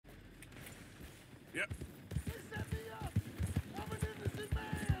Yep. They set me up! I'm an innocent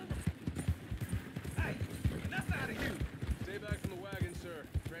man! Hey, enough out of you! Stay back from the wagon, sir.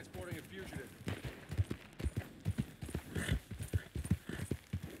 Transporting a fugitive.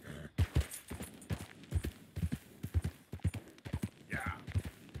 Yeah.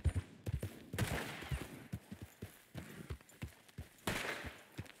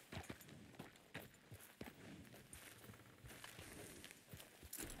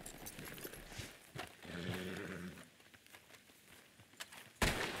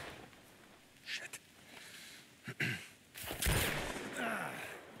 Shit.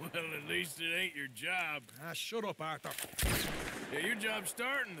 Well, at least it ain't your job. Ah, shut up, Arthur. Yeah, your job's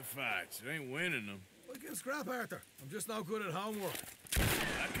starting the fights. It ain't winning them. I can scrap, Arthur. I'm just no good at homework.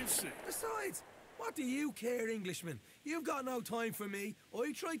 I can see. Besides, what do you care, Englishman? You've got no time for me.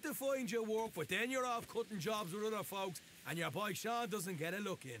 I tried to find you work, but then you're off cutting jobs with other folks, and your boy Sean doesn't get a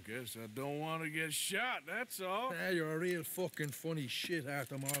look in. Guess I don't want to get shot, that's all. Ah, you're a real fucking funny shit,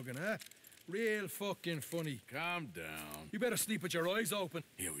 Arthur Morgan, huh? Real fucking funny. Calm down. You better sleep with your eyes open.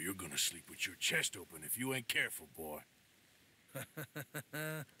 Yeah, well, you're gonna sleep with your chest open if you ain't careful, boy.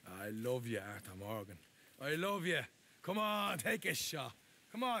 I love you, Arthur Morgan. I love you. Come on, take a shot.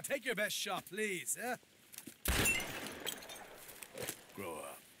 Come on, take your best shot, please, eh? Grow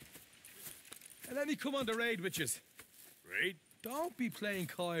up. And let me come on the raid with yous. Raid? Don't be playing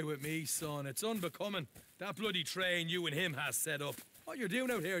coy with me, son. It's unbecoming. That bloody train you and him has set up. What you're doing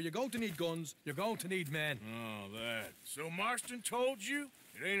out here, you're going to need guns, you're going to need men. Oh, that. So Marston told you?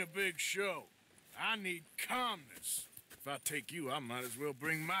 It ain't a big show. I need calmness. If I take you, I might as well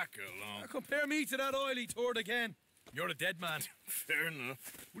bring Micah along. Now compare me to that oily turd again. You're a dead man. Fair enough.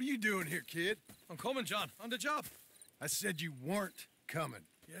 What are you doing here, kid? I'm coming, John. On the job. I said you weren't coming.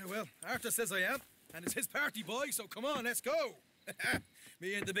 Yeah, well, Arthur says I am. And it's his party, boy, so come on, let's go.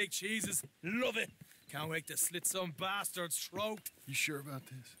 Me and the big cheeses. Love it. Can't wait to slit some bastard's throat. You sure about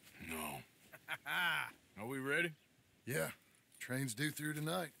this? No. Are we ready? Yeah. Train's due through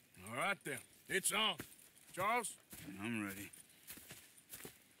tonight. All right, then. It's on. Charles? I'm ready.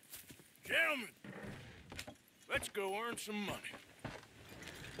 Gentlemen, let's go earn some money.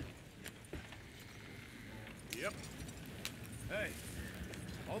 Yep. Hey,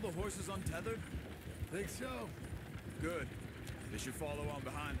 all the horses untethered? Think so? Good. They should follow on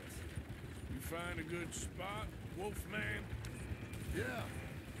behind us. You find a good spot, Wolfman? Yeah.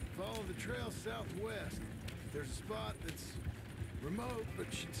 Follow the trail southwest. There's a spot that's remote,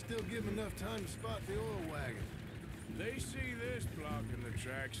 but should still give them enough time to spot the oil wagon. They see this blocking the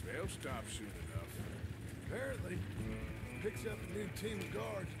tracks, they'll stop soon enough. Apparently, picks up a new team of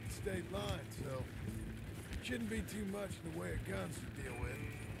guards at the state line, so shouldn't be too much in the way of guns to deal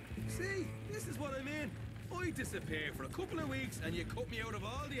with. See, this is what I mean. I disappear for a couple of weeks and you cut me out of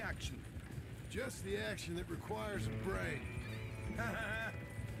all the action. Just the action that requires a brain.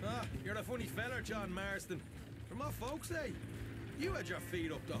 Ah, you're a funny fella, John Marston. From what folks say, you had your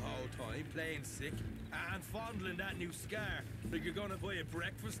feet up the whole time, playing sick, and fondling that new scar like you're gonna buy a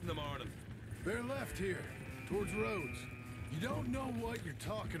breakfast in the morning. They're left here, towards Rhodes. You don't know what you're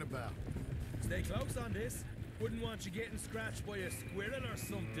talking about. Stay close on this. Wouldn't want you getting scratched by a squirrel or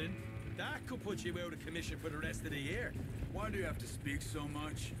something. That could put you out of commission for the rest of the year. Why do you have to speak so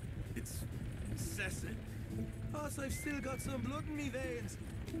much? It's incessant. Plus, I've still got some blood in me veins.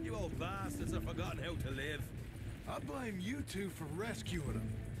 You old bastards have forgotten how to live. I blame you two for rescuing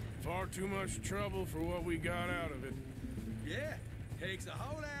them. Far too much trouble for what we got out of it. Yeah, takes a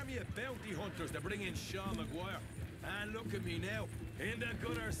whole army of bounty hunters to bring in Sean McGuire. And look at me now, in the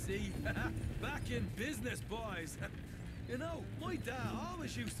gutter sea. Back in business, boys. You know, my dad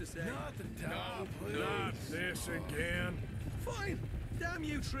always used to say... Not the dog, please. Not this again. Fine. Damn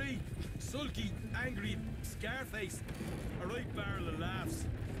you three. Sulky, angry, Scarface. A right barrel of laughs.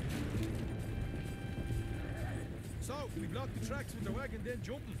 So, we block the tracks with the wagon, then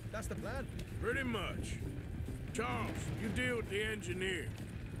jumping. That's the plan. Pretty much. Charles, you deal with the engineer.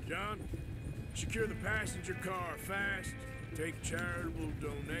 John, secure the passenger car fast, take charitable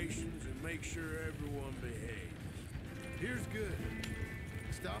donations, and make sure everyone behaves. Here's good.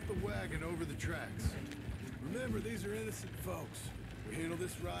 Stop the wagon over the tracks. Remember, these are innocent folks. We handle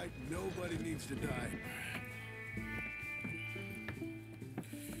this right, nobody needs to die.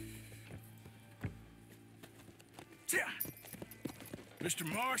 Mr.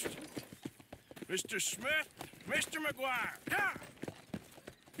 Marston, Mr. Smith, Mr. McGuire, ha!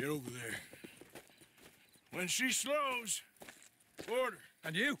 Get over there. When she slows, order.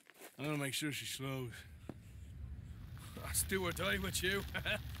 And you? I'm gonna make sure she slows. Let's do or die with you.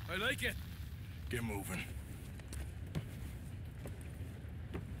 I like it. Get moving.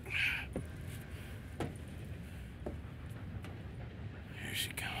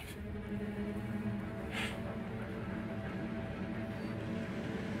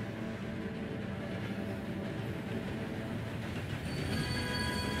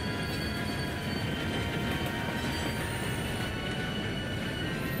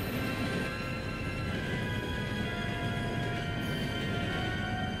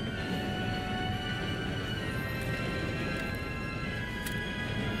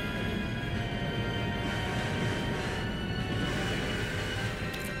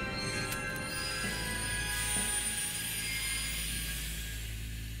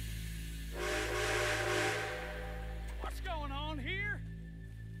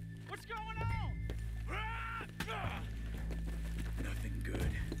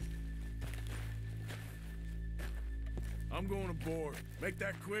 I'm going aboard. Make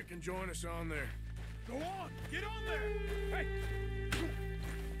that quick and join us on there. Go on! Get on there! Hey!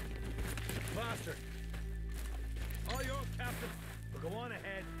 Faster. All yours, Captain. We'll go on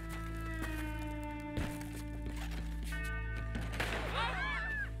ahead.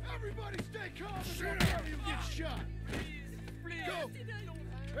 Everybody stay calm and don't worry you'll get shot. Go!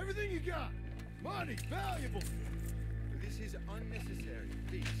 Everything you got. Money, valuable. This is unnecessary,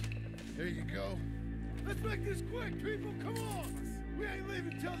 please. There you go. Let's make this quick, people. Come on. We ain't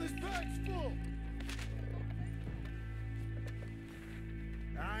leaving till this bag's full.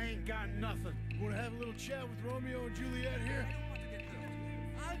 I ain't got nothing. Want to have a little chat with Romeo and Juliet here?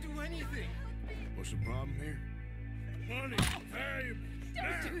 I'll do anything. What's the problem here? Money, valuable.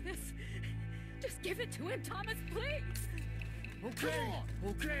 Don't do this. Just give it to him, Thomas, please. Okay,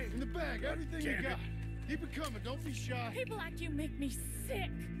 okay. In the bag, everything you got. Keep it coming, don't be shy. People like you make me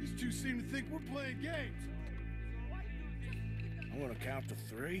sick. These two seem to think we're playing games. I'm gonna count to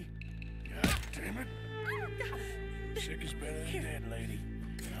 3. God damn it. Sick is better than dead, lady.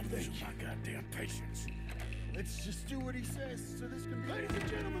 I'm losing my goddamn patience. Let's just do what he says so this can be... Ladies and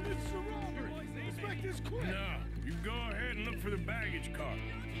gentlemen, this is a robbery. Let's make this quick. No, you go ahead and look for the baggage car.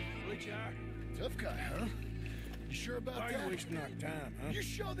 Which are? Tough guy, huh? You sure about Why are that? you wasting our time, huh? You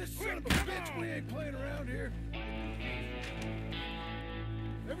show this son of a bitch we ain't playing around here.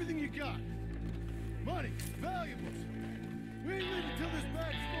 Everything you got. Money, valuables. We ain't leaving till this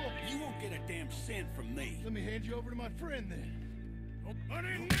bag's full. You won't get a damn cent from me. Let me hand you over to my friend then. Oh, put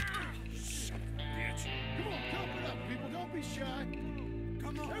in now! Son of a bitch. Come on, count it up, people. Don't be shy.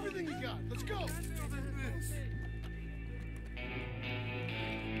 Come on. Everything you got. Let's go.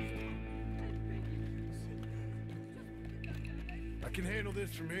 I can handle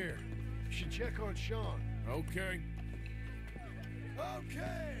this from here. You should check on Sean. Okay.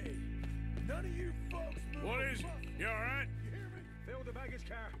 Okay. None of you folks move. What is it? You alright? You hear me? Fill the baggage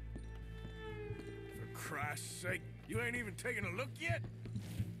car. For Christ's sake, you ain't even taken a look yet?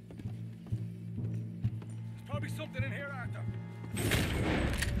 There's probably something in here, Arthur.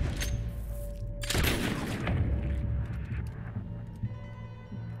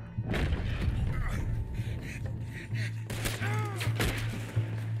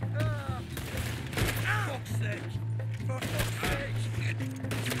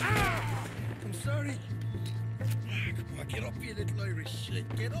 I'm sorry. Come on, get up, you little Irish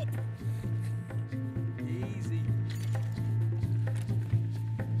shit. Get up. Easy.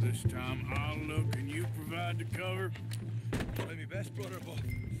 This time I'll look and you provide the cover. Try my best, brother, but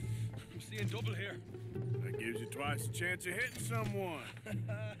I'm seeing double here. That gives you twice the chance of hitting someone.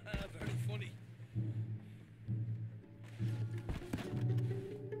 Very funny.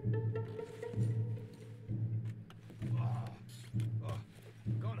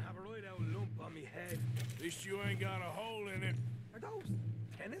 Gonna have a right out lump on me head. At least you ain't got a hole in it. Are those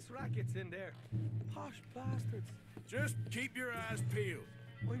tennis rackets in there? Posh bastards. Just keep your eyes peeled.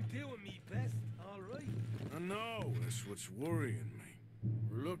 I'm doing me best, all right. I know, that's what's worrying me.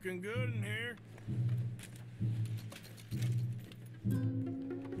 We're looking good in here.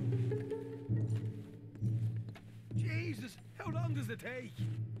 Jesus, how long does it take?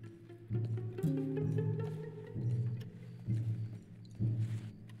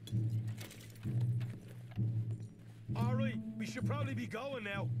 All right, we should probably be going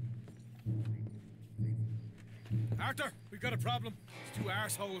now. Arthur, we've got a problem. There's 2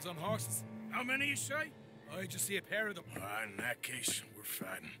 arseholes on horses. How many you say? I just see a pair of them. In that case, we're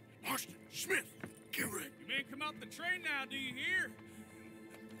fighting. Marston, Smith, get ready. You men come out the train now, do you hear?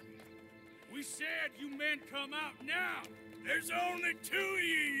 We said you men come out now. There's only 2 of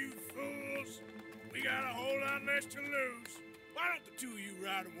you fools. We got a whole lot less to lose. Why don't the 2 of you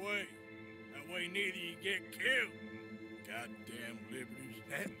ride away? That way neither of you get killed. Goddamn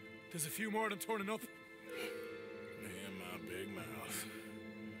liberties. There's a few more than turning up. Man, my big mouth.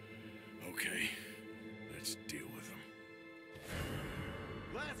 Okay, let's deal with them.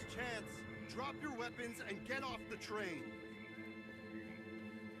 Last chance. Drop your weapons and get off the train.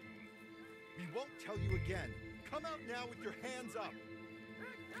 We won't tell you again. Come out now with your hands up.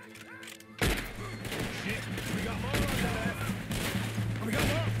 Shit, we got more on the left. And we got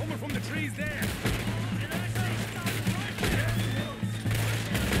more coming from the trees there.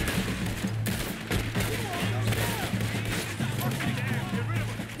 Get rid of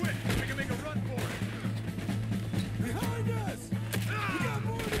them, quick. We can make a run for it. Behind us! We got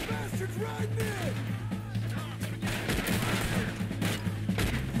more of the bastards riding in!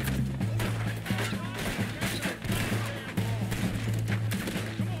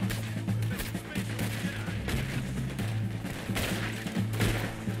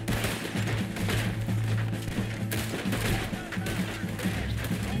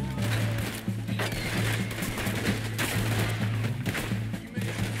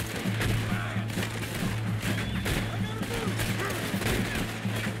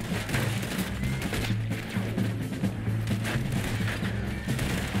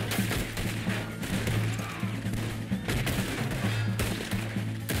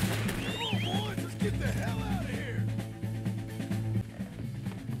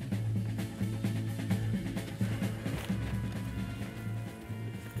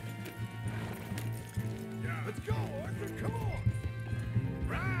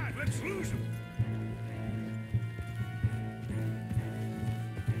 Let's lose him.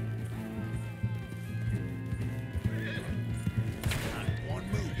 One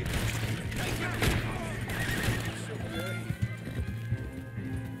move, you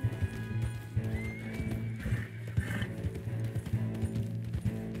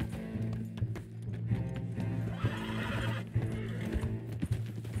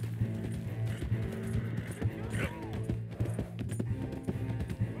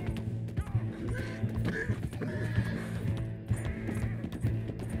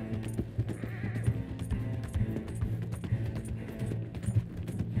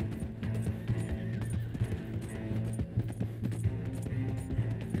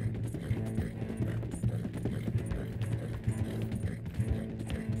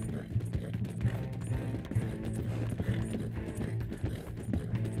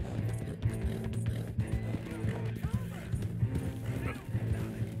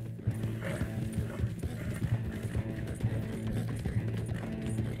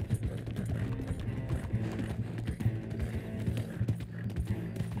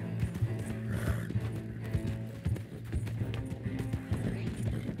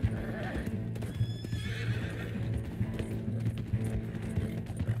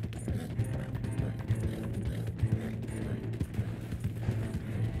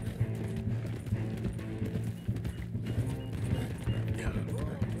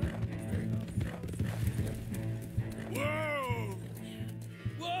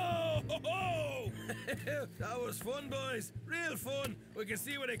That was fun, boys. Real fun. We can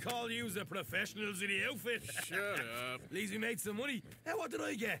see what they call you the professionals of the outfit. Shut up. At least we made some money. Hey, what did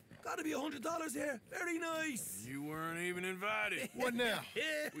I get? Gotta be $100 here. Very nice. You weren't even invited. What now?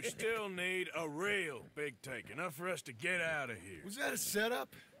 We still need a real big take, enough for us to get out of here. Was that a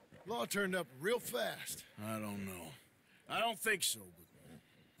setup? Law turned up real fast. I don't know. I don't think so, but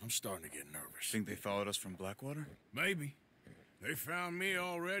I'm starting to get nervous. Think they followed us from Blackwater? Maybe. They found me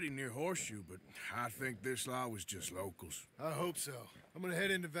already near Horseshoe, but I think this lot was just locals. I hope so. I'm gonna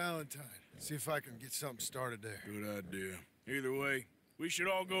head into Valentine, see if I can get something started there. Good idea. Either way, we should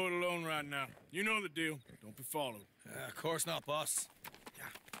all go it alone right now. You know the deal. Don't be followed. Of course not, boss.